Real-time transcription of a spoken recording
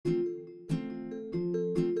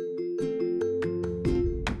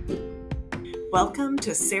Welcome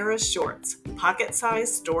to Sarah's Shorts,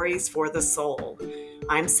 pocket-sized stories for the soul.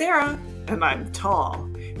 I'm Sarah, and I'm tall.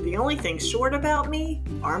 The only thing short about me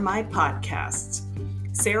are my podcasts.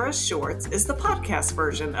 Sarah's Shorts is the podcast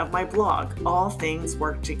version of my blog, All Things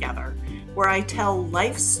Work Together, where I tell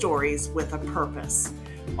life stories with a purpose.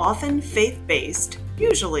 Often faith-based,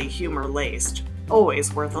 usually humor-laced,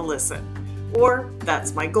 always worth a listen. Or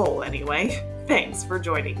that's my goal anyway. Thanks for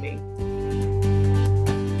joining me.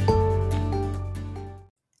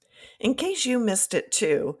 In case you missed it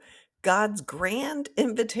too, God's grand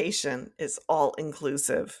invitation is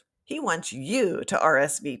all-inclusive. He wants you to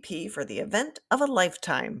RSVP for the event of a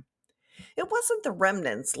lifetime. It wasn't the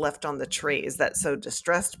remnants left on the trays that so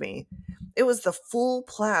distressed me. It was the full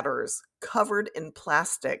platters covered in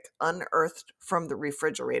plastic unearthed from the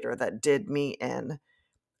refrigerator that did me in.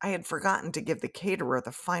 I had forgotten to give the caterer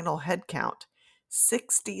the final head count,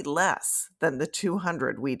 60 less than the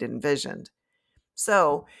 200 we'd envisioned.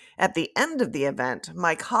 So, at the end of the event,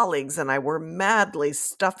 my colleagues and I were madly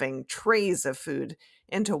stuffing trays of food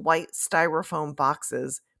into white styrofoam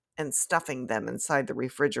boxes and stuffing them inside the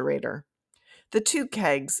refrigerator. The 2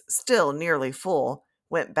 kegs, still nearly full,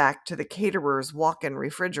 went back to the caterer's walk-in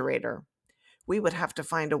refrigerator. We would have to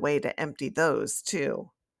find a way to empty those,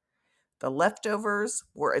 too. The leftovers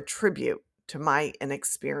were a tribute to my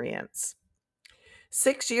inexperience.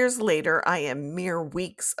 6 years later, I am mere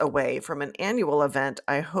weeks away from an annual event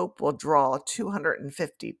I hope will draw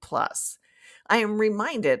 250 plus. I am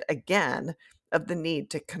reminded again of the need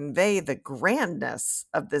to convey the grandness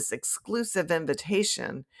of this exclusive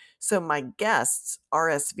invitation so my guests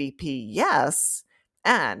RSVP yes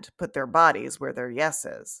and put their bodies where their yes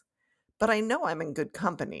is. But I know I'm in good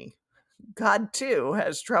company. God, too,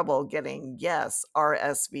 has trouble getting yes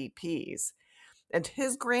RSVPs. And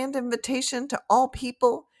his grand invitation to all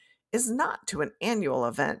people is not to an annual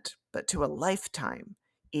event, but to a lifetime,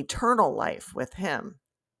 eternal life with him.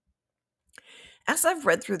 As I've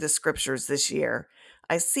read through the scriptures this year,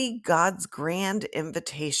 I see God's grand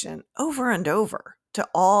invitation over and over to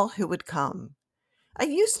all who would come. I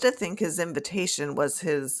used to think his invitation was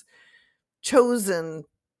his chosen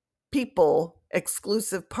people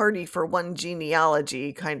exclusive party for one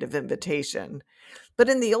genealogy kind of invitation. But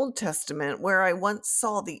in the Old Testament, where I once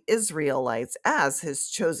saw the Israelites as his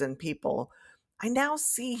chosen people, I now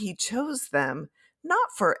see he chose them not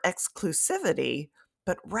for exclusivity,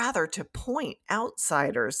 but rather to point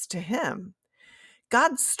outsiders to him.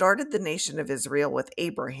 God started the nation of Israel with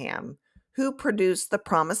Abraham, who produced the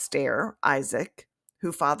promised heir, Isaac,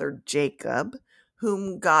 who fathered Jacob,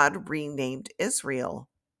 whom God renamed Israel.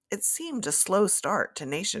 It seemed a slow start to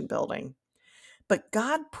nation building. But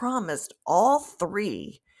God promised all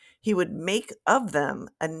three he would make of them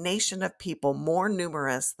a nation of people more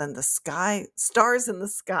numerous than the stars in the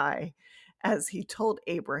sky, as he told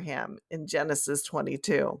Abraham in Genesis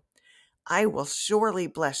 22. I will surely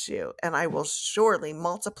bless you, and I will surely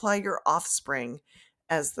multiply your offspring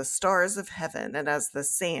as the stars of heaven and as the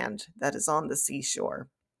sand that is on the seashore.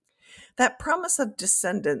 That promise of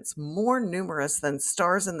descendants more numerous than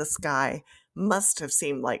stars in the sky must have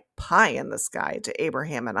seemed like pie in the sky to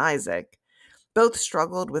Abraham and Isaac. Both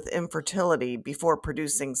struggled with infertility before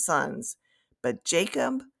producing sons, but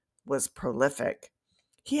Jacob was prolific.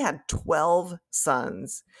 He had 12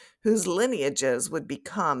 sons, whose lineages would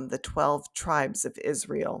become the 12 tribes of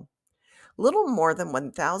Israel. Little more than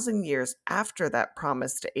 1,000 years after that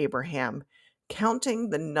promise to Abraham, counting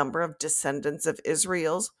the number of descendants of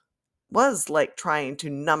Israel's was like trying to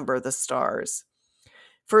number the stars.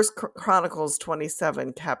 First Chronicles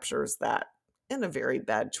 27 captures that, in a very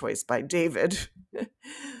bad choice by David.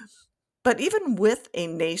 But even with a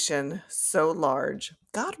nation so large,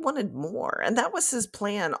 God wanted more, and that was his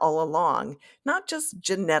plan all along, not just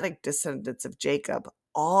genetic descendants of Jacob,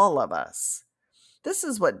 all of us. This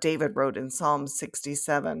is what David wrote in Psalm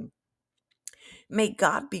 67. May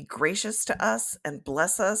God be gracious to us and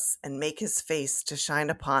bless us and make his face to shine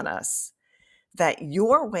upon us, that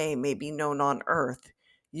your way may be known on earth,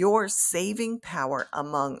 your saving power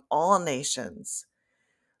among all nations.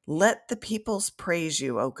 Let the peoples praise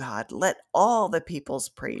you, O God. Let all the peoples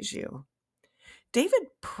praise you. David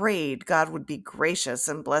prayed God would be gracious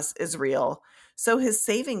and bless Israel, so his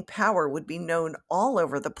saving power would be known all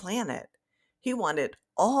over the planet. He wanted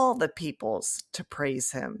all the peoples to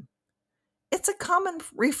praise him. It's a common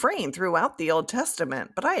refrain throughout the Old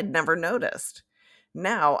Testament, but I had never noticed.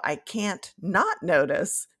 Now I can't not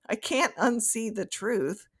notice. I can't unsee the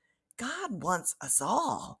truth. God wants us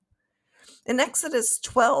all. In Exodus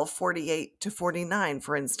 12:48-49,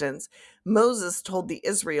 for instance, Moses told the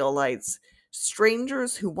Israelites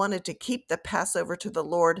Strangers who wanted to keep the Passover to the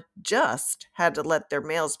Lord just had to let their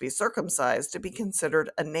males be circumcised to be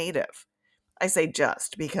considered a native. I say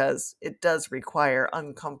just because it does require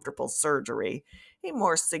uncomfortable surgery, a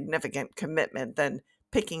more significant commitment than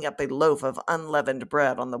picking up a loaf of unleavened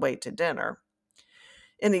bread on the way to dinner.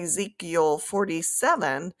 In Ezekiel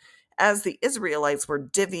 47, as the Israelites were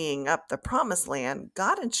divvying up the promised land,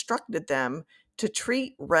 God instructed them to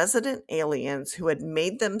treat resident aliens who had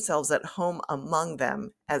made themselves at home among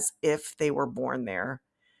them as if they were born there.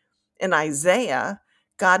 In Isaiah,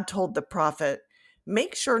 God told the prophet,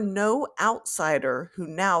 "Make sure no outsider who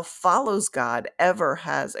now follows God ever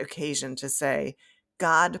has occasion to say,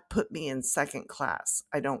 'God put me in second class.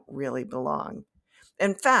 I don't really belong.'"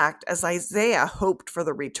 In fact, as Isaiah hoped for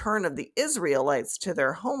the return of the Israelites to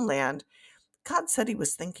their homeland, God said he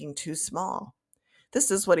was thinking too small. This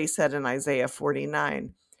is what he said in Isaiah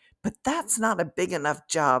 49. "But that's not a big enough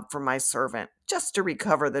job for my servant, just to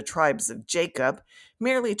recover the tribes of Jacob,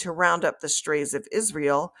 merely to round up the strays of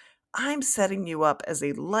Israel. I'm setting you up as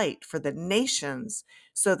a light for the nations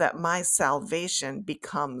so that my salvation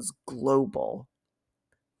becomes global."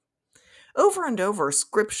 Over and over,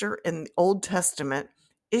 scripture in the Old Testament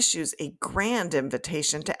issues a grand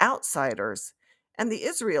invitation to outsiders, and the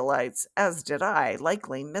Israelites, as did I,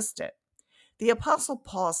 likely missed it. The Apostle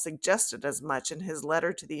Paul suggested as much in his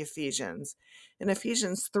letter to the Ephesians. In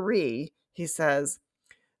Ephesians 3, he says,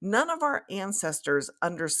 "None of our ancestors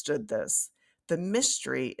understood this. The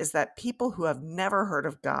mystery is that people who have never heard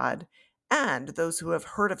of God and those who have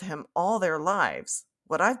heard of him all their lives,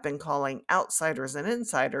 what I've been calling outsiders and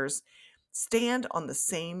insiders, stand on the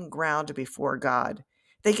same ground before God.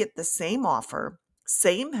 They get the same offer,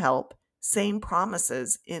 same help, same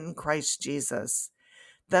promises in Christ Jesus.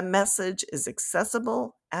 The message is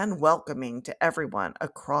accessible and welcoming to everyone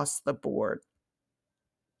across the board."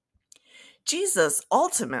 Jesus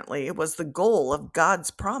ultimately was the goal of God's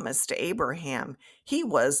promise to Abraham. He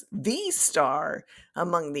was the star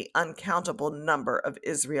among the uncountable number of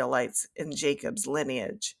Israelites in Jacob's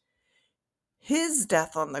lineage. His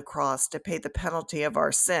death on the cross to pay the penalty of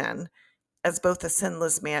our sin, as both a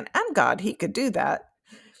sinless man and God, he could do that.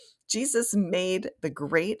 Jesus made the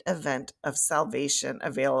great event of salvation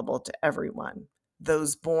available to everyone,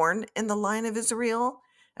 those born in the line of Israel,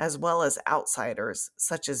 as well as outsiders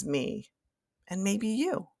such as me and maybe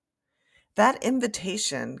you. That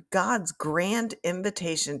invitation, God's grand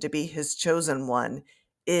invitation to be his chosen one,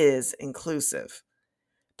 is inclusive,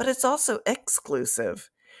 but it's also exclusive,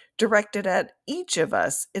 directed at each of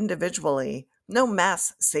us individually. No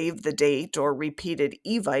mass save the date or repeated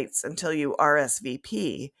evites until you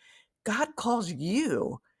RSVP. God calls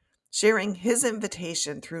you, sharing his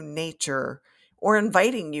invitation through nature or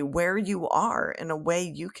inviting you where you are in a way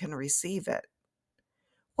you can receive it.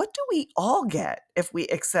 What do we all get if we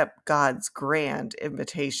accept God's grand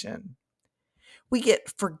invitation? We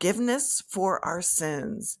get forgiveness for our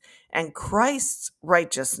sins and Christ's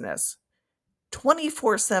righteousness,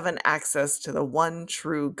 24/7 access to the one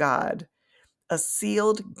true God, a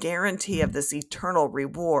sealed guarantee of this eternal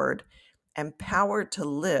reward, and power to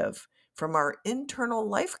live from our internal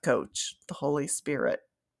life coach, the Holy Spirit,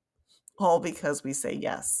 all because we say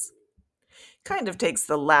yes. Kind of takes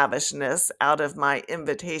the lavishness out of my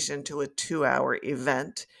invitation to a 2-hour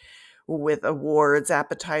event with awards,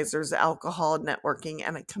 appetizers, alcohol, networking,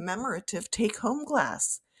 and a commemorative take home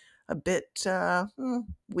glass. A bit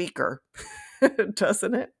weaker,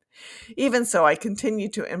 doesn't it? Even so, I continue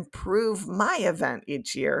to improve my event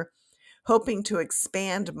each year, hoping to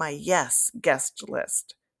expand my yes guest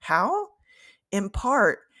list. How? In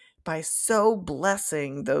part by so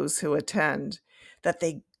blessing those who attend that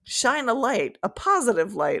they shine a light, a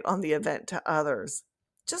positive light on the event to others.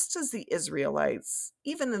 Just as the Israelites,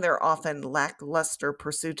 even in their often lackluster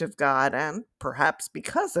pursuit of God, and perhaps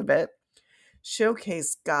because of it,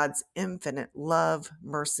 showcase God's infinite love,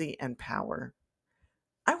 mercy, and power.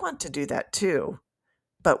 I want to do that too,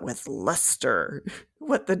 but with luster,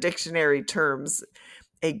 what the dictionary terms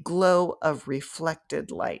a glow of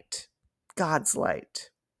reflected light, God's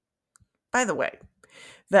light. By the way,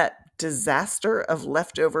 that disaster of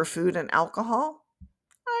leftover food and alcohol,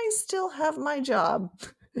 I still have my job.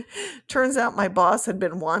 Turns out my boss had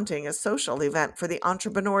been wanting a social event for the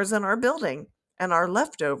entrepreneurs in our building, and our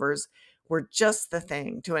leftovers were just the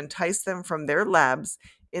thing to entice them from their labs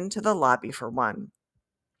into the lobby for one.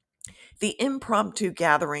 The impromptu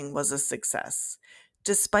gathering was a success,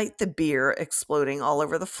 despite the beer exploding all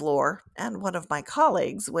over the floor and one of my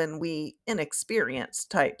colleagues when we inexperienced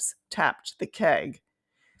types tapped the keg.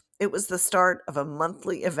 It was the start of a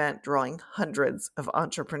monthly event drawing hundreds of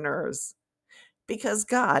entrepreneurs. because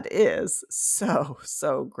God is so,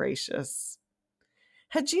 so gracious.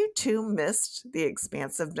 Had you too missed the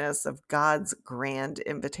expansiveness of God's grand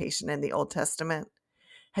invitation in the Old Testament?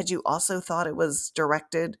 Had you also thought it was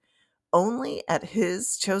directed only at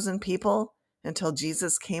his chosen people until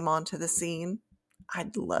Jesus came onto the scene?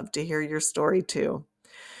 I'd love to hear your story too.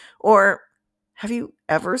 Or have you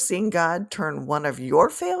ever seen God turn one of your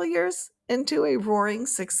failures into a roaring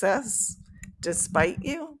success despite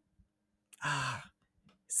you? Ah,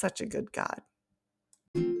 such a good God.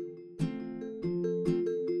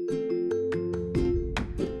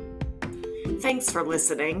 Thanks for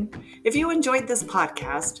listening. If you enjoyed this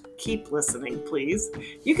podcast, keep listening, please.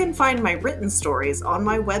 You can find my written stories on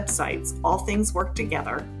my websites, All Things Work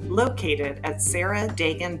Together, located at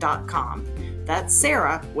sarahdagan.com. That's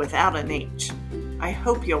Sarah without an H. I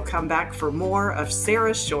hope you'll come back for more of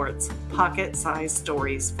Sarah Short's pocket-sized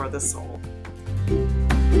stories for the soul.